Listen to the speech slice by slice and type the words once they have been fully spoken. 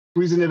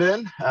Squeezing it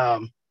in.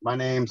 My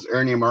name's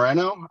Ernie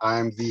Moreno.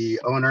 I'm the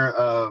owner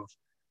of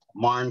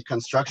Marne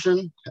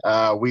Construction.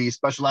 We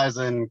specialize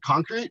in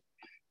concrete,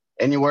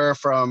 anywhere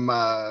from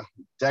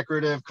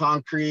decorative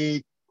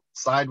concrete,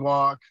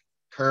 sidewalk,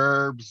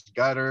 curbs,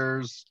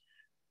 gutters,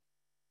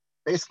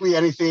 basically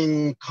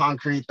anything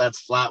concrete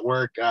that's flat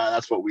work.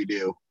 That's what we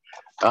do.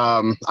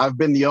 I've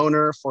been the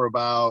owner for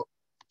about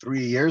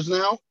 3 years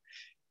now.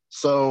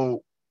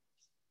 So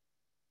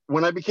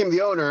when I became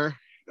the owner,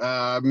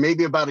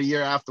 maybe about a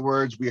year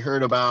afterwards, we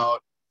heard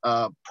about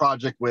a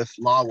project with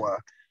LAWA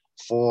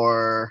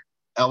for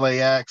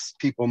LAX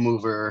People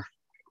Mover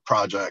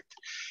project.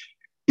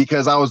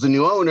 Because I was the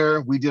new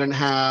owner, we didn't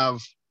have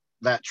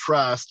that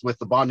trust with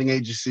the bonding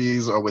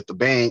agencies or with the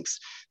banks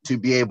to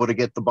be able to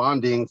get the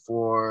bonding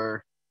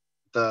for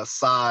the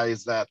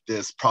size that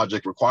this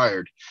project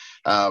required.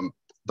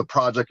 The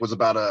project was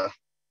about a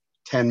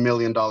 $10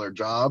 million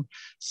job.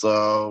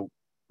 So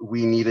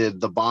we needed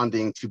the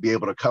bonding to be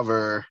able to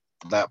cover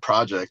that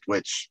project,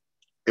 which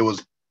it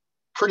was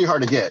pretty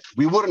hard to get.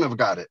 We wouldn't have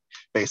got it,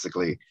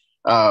 basically.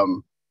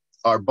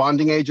 Our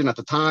bonding agent at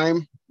the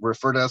time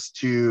referred us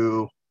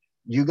to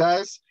you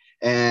guys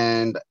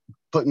and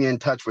put me in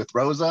touch with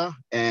Rosa,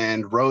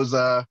 and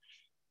Rosa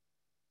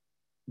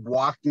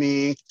walked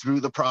me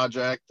through the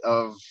project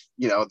of,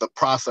 the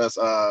process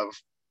of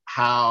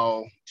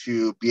how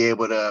to be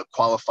able to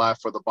qualify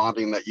for the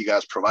bonding that you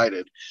guys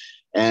provided.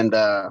 And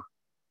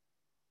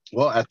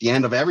well, at the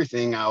end of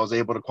everything, I was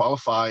able to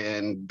qualify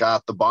and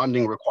got the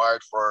bonding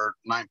required for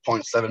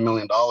 $9.7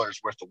 million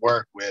worth of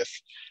work with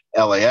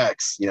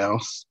LAX.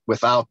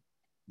 Without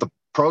the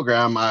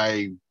program,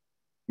 my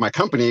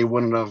company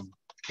wouldn't have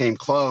came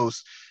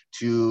close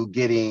to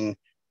getting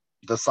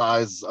the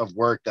size of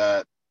work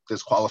that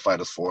this qualified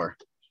us for.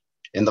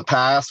 In the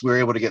past, we were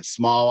able to get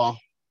small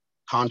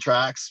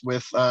contracts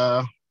with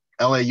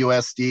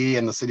LAUSD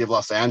and the city of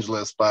Los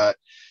Angeles, but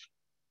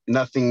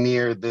nothing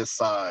near this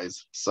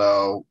size.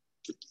 So,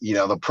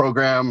 the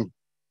program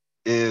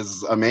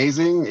is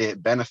amazing.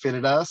 It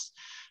benefited us.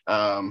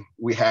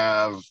 We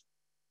have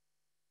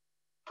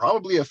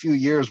probably a few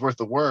years worth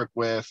of work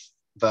with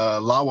the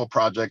LAWA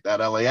project at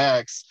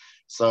LAX.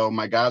 So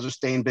my guys are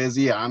staying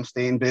busy. I'm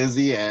staying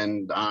busy,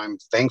 and I'm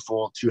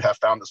thankful to have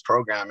found this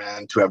program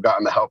and to have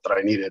gotten the help that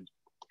I needed.